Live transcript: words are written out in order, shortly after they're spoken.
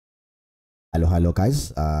Hello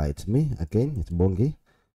guys, it's me again, it's Bongi.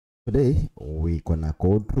 Today we're gonna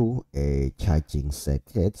go through a charging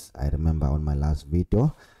circuits. I remember on my last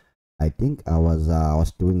video I think I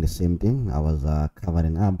was doing the same thing. I was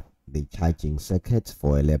covering up the charging circuits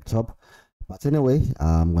for a laptop, but anyway,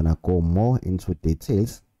 I'm gonna go more into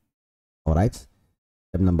details. All right,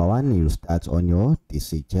 step number one, you start on your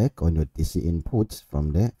DC jack, on your DC input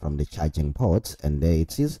from the charging ports, and there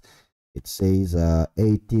it is. It says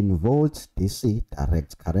 18 volts DC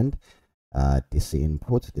direct current, DC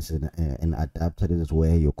input. This is an adapter. This is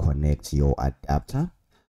where you connect your adapter,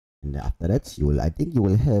 and after that I think you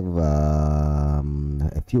will have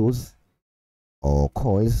a fuse or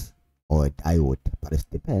coils or a diode, but it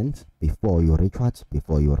depends before you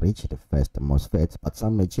reach the first MOSFET. But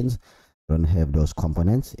some machines don't have those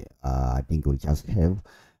components. I think you'll just have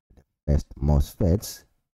the first MOSFETs,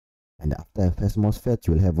 and after first MOSFET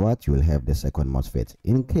you will have what? You will have the second MOSFET.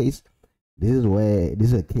 In case this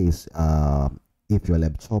is a case if your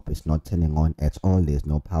laptop is not turning on at all, there's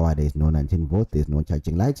no power, there's no 19 volt, there's no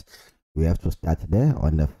charging lights, you have to start there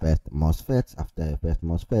on the first MOSFET. After the first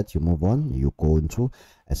MOSFET, you move on, you go into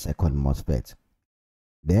a second MOSFET.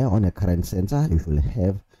 There on the current sensor, you should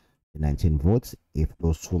have the 19 volts if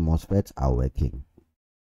those two MOSFETs are working.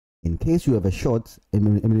 In case you have a short,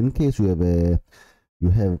 in case you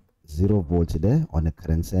have 0 volts there on the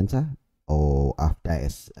current sensor, or after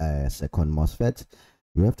a second MOSFET,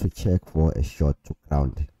 you have to check for a short to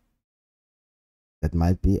ground. That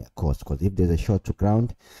might be a cause, because if there's a short to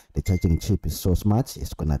ground, the charging chip is so smart,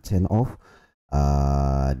 it's gonna turn off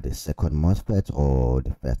the second MOSFET or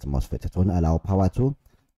the first MOSFET. It won't allow power to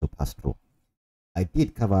pass through. I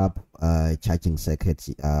did cover up charging circuits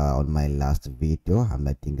on my last video.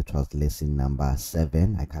 I think it was lesson number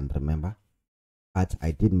 7, I can't remember. But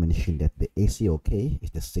I did mention that the ACOK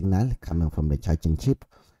is the signal coming from the charging chip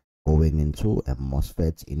going into a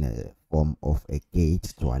MOSFET in a form of a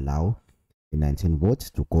gate to allow the 19 volts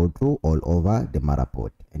to go through all over the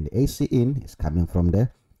motherboard, and the AC in is coming from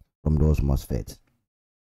those MOSFETs.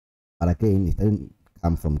 But again, it doesn't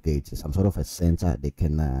come from gates. It's some sort of a sensor. They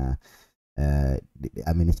can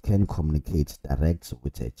it can communicate direct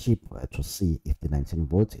with a chip to see if the 19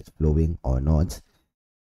 volts is flowing or not.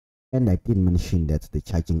 And I did mention that the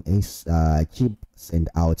charging chip send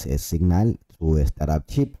out a signal to a startup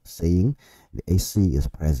chip saying the AC is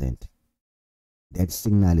present. That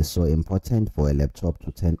signal is so important for a laptop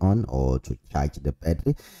to turn on or to charge the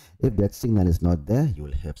battery. If that signal is not there, you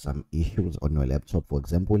will have some issues on your laptop. For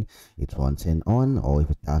example, it won't turn on, or if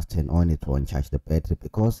it does turn on, it won't charge the battery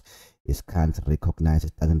because it doesn't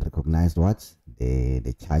recognize what?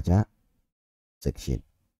 The charger section.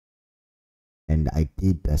 And I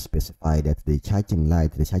did specify that the charging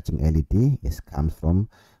light, the charging LED comes from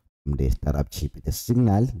the startup chip. The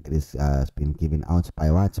signal that is been given out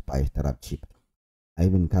by what? By startup chip. I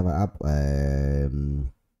even cover up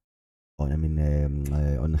on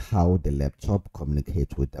how the laptop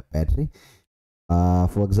communicates with the battery.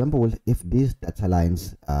 For example, if these data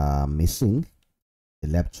lines are missing, the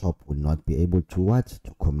laptop will not be able to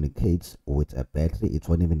communicate with a battery. It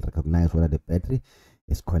won't even recognize whether the battery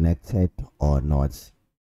is connected or not.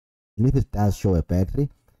 And if it does show a battery,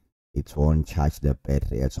 it won't charge the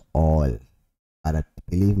battery at all. But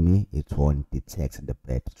believe me, it won't detect the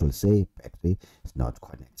battery. It will say battery is not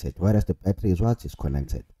connected, whereas the battery is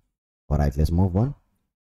connected. All right, let's move on.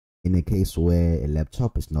 In a case where a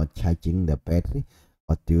laptop is not charging the battery,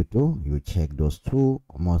 what do? You check those two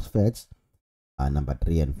MOSFETs, number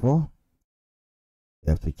 3 and 4. You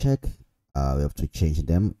have to check. We have to change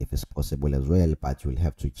them if it's possible as well, but you'll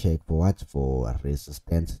have to check for what? For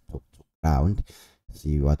resistance to ground.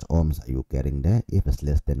 See what ohms are you getting there. If it's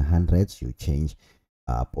less than 100, you change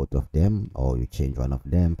both of them, or you change one of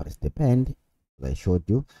them, but it depends. I showed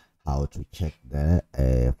you how to check the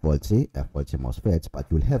faulty MOSFETs, but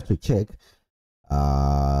you'll have to check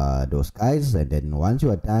those guys, and then once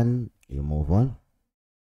you are done, you move on.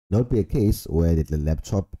 There'll be a case where the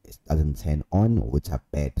laptop doesn't turn on with a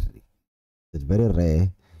battery. It's very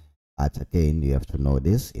rare, but again, you have to know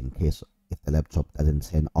this. In case if the laptop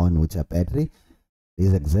doesn't turn on with a battery, this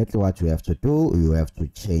is exactly what you have to do. You have to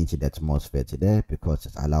change that MOSFET there, because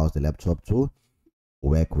it allows the laptop to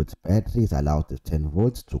work with batteries, allows the 10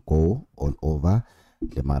 volts to go all over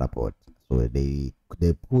the motherboard. So they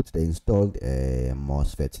installed a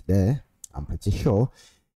MOSFET there. I'm pretty sure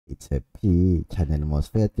it's a P channel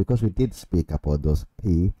MOSFET, because we did speak about those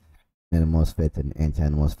P channel MOSFET and N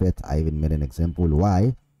channel MOSFET. I even made an example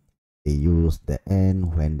why they use the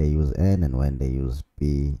N when they use N and when they use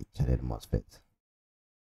P channel MOSFET.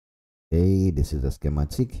 Okay, this is a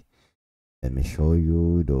schematic. Let me show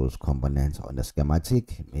you those components on the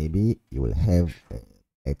schematic. Maybe you will have a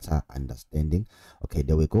better understanding. Okay,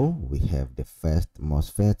 there we go. We have the first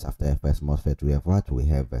MOSFET. After the first MOSFET, we have what? We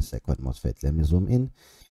have a second MOSFET. Let me zoom in.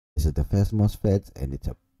 This is the first MOSFET, and it's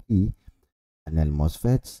a P panel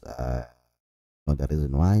MOSFET. Not the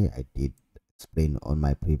reason why I did explain on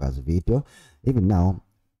my previous video. Even now,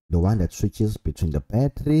 the one that switches between the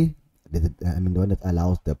battery, the one that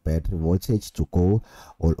allows the battery voltage to go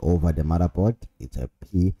all over the motherboard, it's a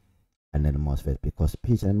P channel MOSFET, because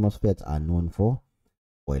P channel MOSFETs are known for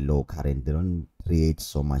a low current. They don't create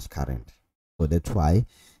so much current, so that's why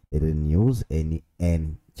they didn't use any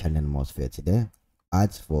N channel MOSFET there.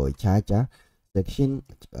 As for a charger section,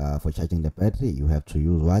 for charging the battery, you have to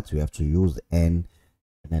use what? You have to use N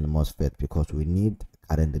channel MOSFET, because we need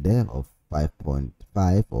current there of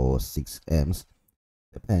 5.5 or 6 amps,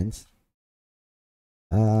 depends.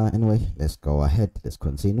 Anyway, let's go ahead, let's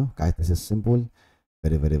continue, guys. This is simple,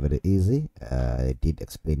 very easy. I did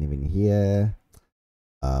explain even here.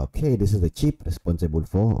 Okay, this is the chip responsible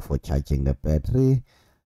for charging the battery.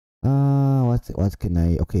 What can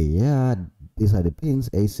I, okay, yeah, these are the pins: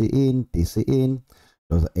 AC in, DC in.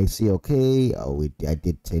 Those are AC okay. I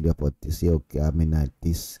did tell you about DC okay.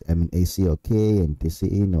 AC okay and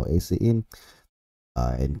DC in or AC in.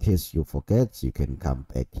 In case you forget, you can come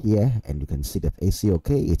back here and you can see that AC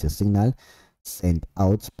okay, it's a signal sent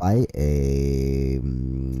out by a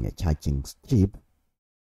charging chip,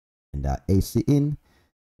 and AC in,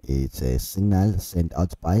 it's a signal sent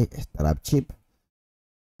out by a startup chip.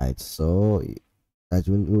 Right, so that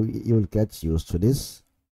you'll get used to this.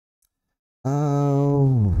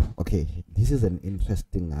 Oh, okay, this is an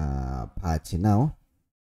interesting part now,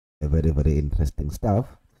 a very interesting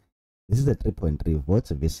stuff. This is the 3.3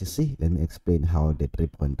 volts VCC. Let me explain how the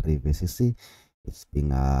 3.3 VCC is being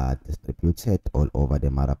distributed all over the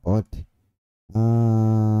motherboard.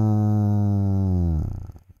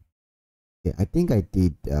 Yeah, I think I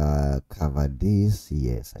did cover this.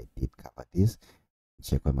 Yes, I did cover this.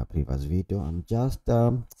 Check on my previous video. I'm just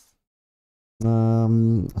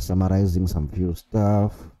summarizing some few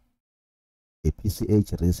stuff. A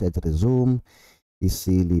PCH reset resume.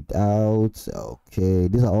 PC lead out. Okay,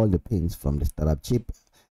 these are all the pins from the startup chip.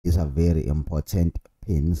 These are very important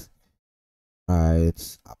pins.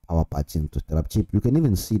 Right, power patching to startup chip. You can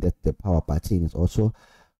even see that the power patching is also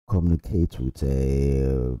communicate with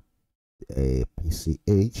a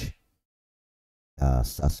PCH.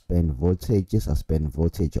 Suspend voltage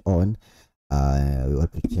on. You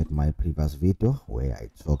have to check my previous video where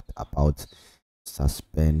I talked about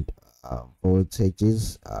suspend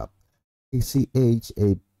voltages. PCH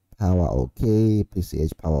power okay,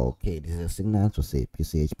 PCH power okay. This is a signal to say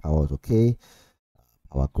PCH power is okay,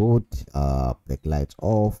 power good, backlights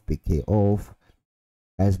off, PK off.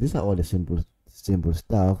 Guys, these are all the simple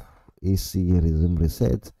stuff. AC resume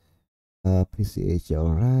reset. PCH,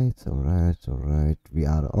 all right. We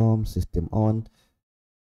are on, system on.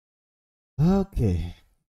 Okay.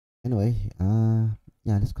 Anyway, yeah,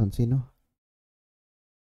 let's continue.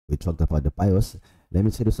 We talked about the BIOS. Let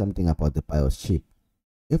me tell you something about the BIOS chip.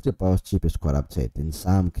 If the BIOS chip is corrupted, in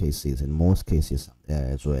some cases, in most cases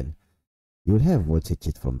as well, you will have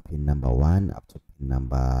voltages from pin number 1 up to pin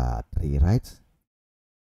number 3, right?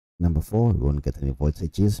 Number 4, you won't get any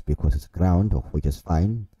voltages because it's ground, which is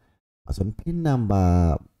fine. But on pin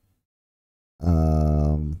number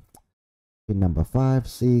 5,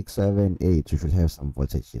 6, 7, 8, you should have some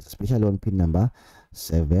voltages, especially on pin number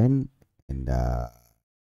 7 and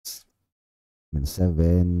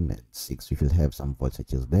 7 and 6. You should have some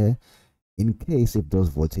voltages there. In case if those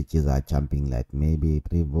voltages are jumping, like maybe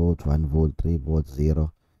 3 volt, 1 volt, 3 volt,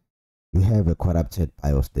 0, you have a corrupted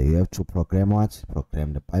BIOS there. You have to program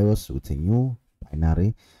the BIOS with a new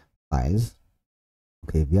binary files.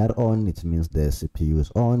 Okay, we are on, it means the CPU is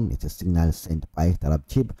on. It's a signal sent by startup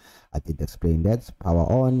chip. I did explain that. Power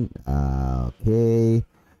on, okay,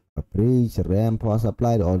 bridge, RAM, power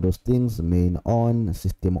supply, all those things. Main on,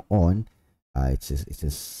 system on. It says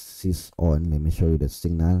sys on. Let me show you the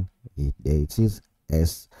signal. There it is,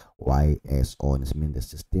 SYS on. It means the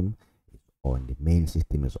system is on, the main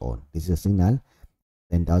system is on. This is a signal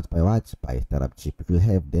sent out by what? By startup chip. If you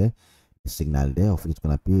have the signal there, of it's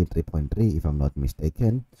gonna be 3.3 if I'm not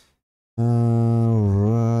mistaken. All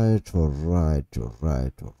right. Okay,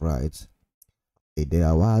 there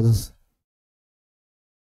I was.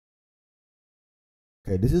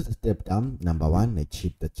 Okay, this is the step down. Number 1, a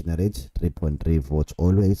chip that generates 3.3 volts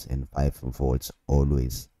always and 5 volts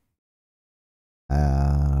always.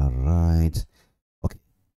 Right. Okay,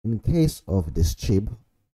 in case of this chip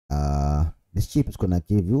is gonna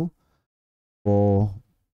give you 4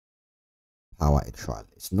 power actual.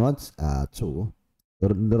 It's not 2. A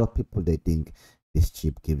lot of people, they think this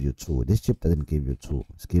chip gives you 2. This chip doesn't give you 2.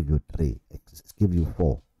 It's give you 3. It's give you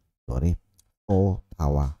 4. Sorry, 4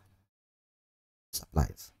 power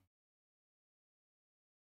supplies.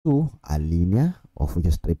 2 are linear, of which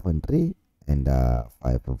is 3.3 and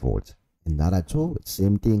 5 volts. And the other 2,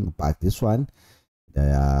 same thing, but this one,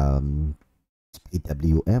 the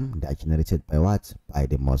PWM, they are generated by what? By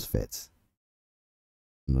the MOSFETs.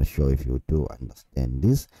 I'm not sure if you do understand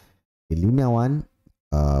this. The linear one,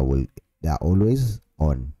 they are always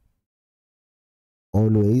on.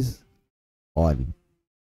 Always on.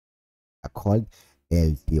 Are called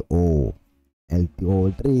LTO.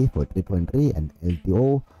 LTO 3 for 3.3 and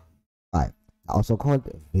LTO 5. Are also called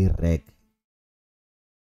VREG,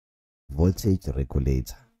 voltage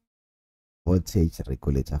regulator. Voltage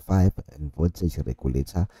regulator 5 and voltage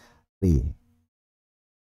regulator 3.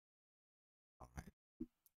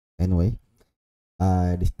 Anyway,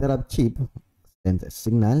 the startup chip sends a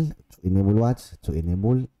signal to enable what? To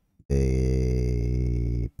enable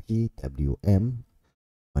the PWM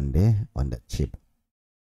on the chip.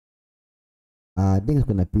 I think it's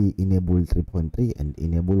gonna be enable 3.3 and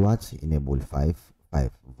enable what? Enable 5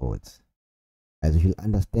 volts. As you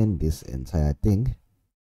understand this entire thing.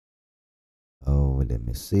 Oh, let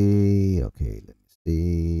me see. Okay, let me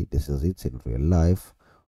see. This is it in real life.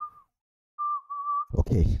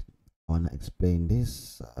 Okay, I wanna explain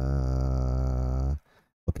this.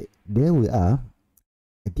 Okay, there we are.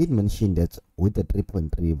 I did mention that with the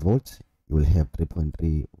 3.3 volts, you will have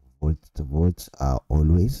 3.3 volts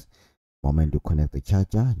always. Moment you connect the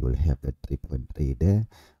charger, you will have the 3.3 there,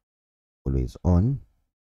 always on,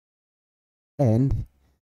 and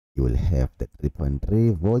you will have the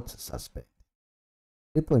 3.3 volts suspend.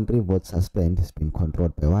 3.3 volts suspend has been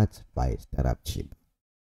controlled by what? By startup chip.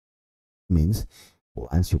 Means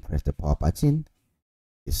once you press the power button,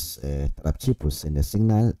 this startup chip will send a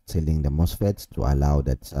signal telling the MOSFET to allow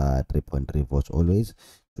that 3.3 volts always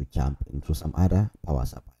to jump into some other power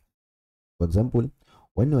supply. For example,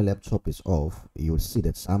 when your laptop is off, you'll see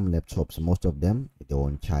that some laptops, most of them, they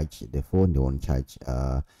won't charge the phone, they won't charge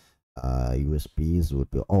USBs will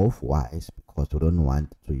be off. Why? It's because we don't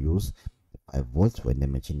want to use 5 volts when the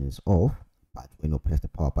machine is off, but when you press the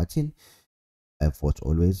power button, 5 volts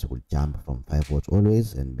always will jump from 5 volts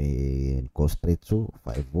always and may go straight to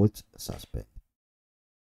 5 volts suspend.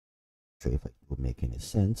 Not sure if it would make any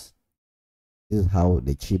sense. This is how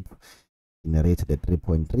the chip generates the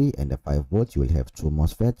 3.3 and the 5 volts. You will have 2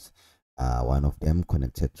 MOSFETs, one of them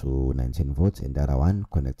connected to 19 volts and the other one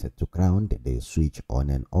connected to ground. They switch on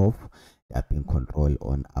and off. They are being controlled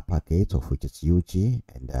on upper gate, of which is UG,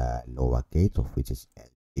 and lower gate, of which is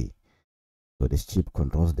LG. So this chip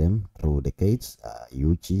controls them through the gates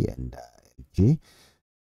UG and LG.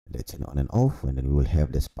 They turn on and off, and then we will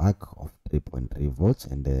have the spark of 3.3 volts,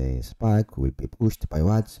 and the spark will be pushed by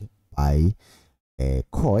what? By a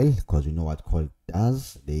coil, because you know what coil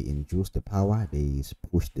does. They induce the power, they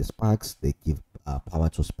push the sparks, they give power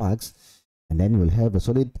to sparks, and then you'll have a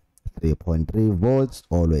solid 3.3 volts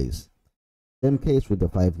always. Same case with the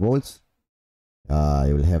 5 volts.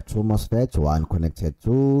 You will have 2 MOSFETs, one connected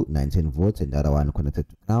to 19 volts and the other one connected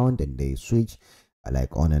to ground, and they switch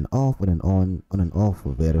like on and off, on and off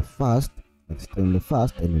very fast, extremely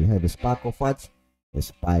fast, and you'll have a spark of what? A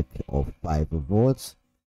spike of 5 volts.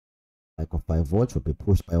 Spike of 5 volts will be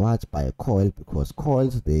pushed by what? By a coil, because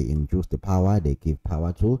coils, they induce the power, they give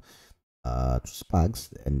power to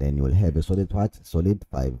sparks, and then you will have a solid what? Solid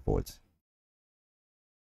 5 volts.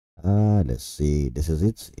 Let's see, this is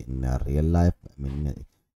it in real life. I mean,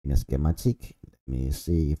 in a schematic. Let me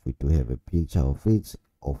see if we do have a picture of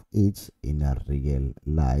it in a real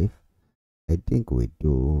life. I think we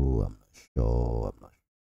do. I'm not sure.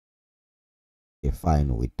 Okay,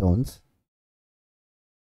 fine, we don't.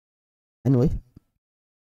 Anyway,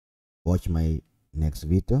 watch my next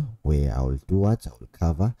video where I will do what? I will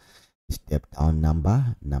cover step down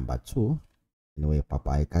number 2. Anyway, bye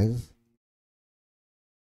bye guys.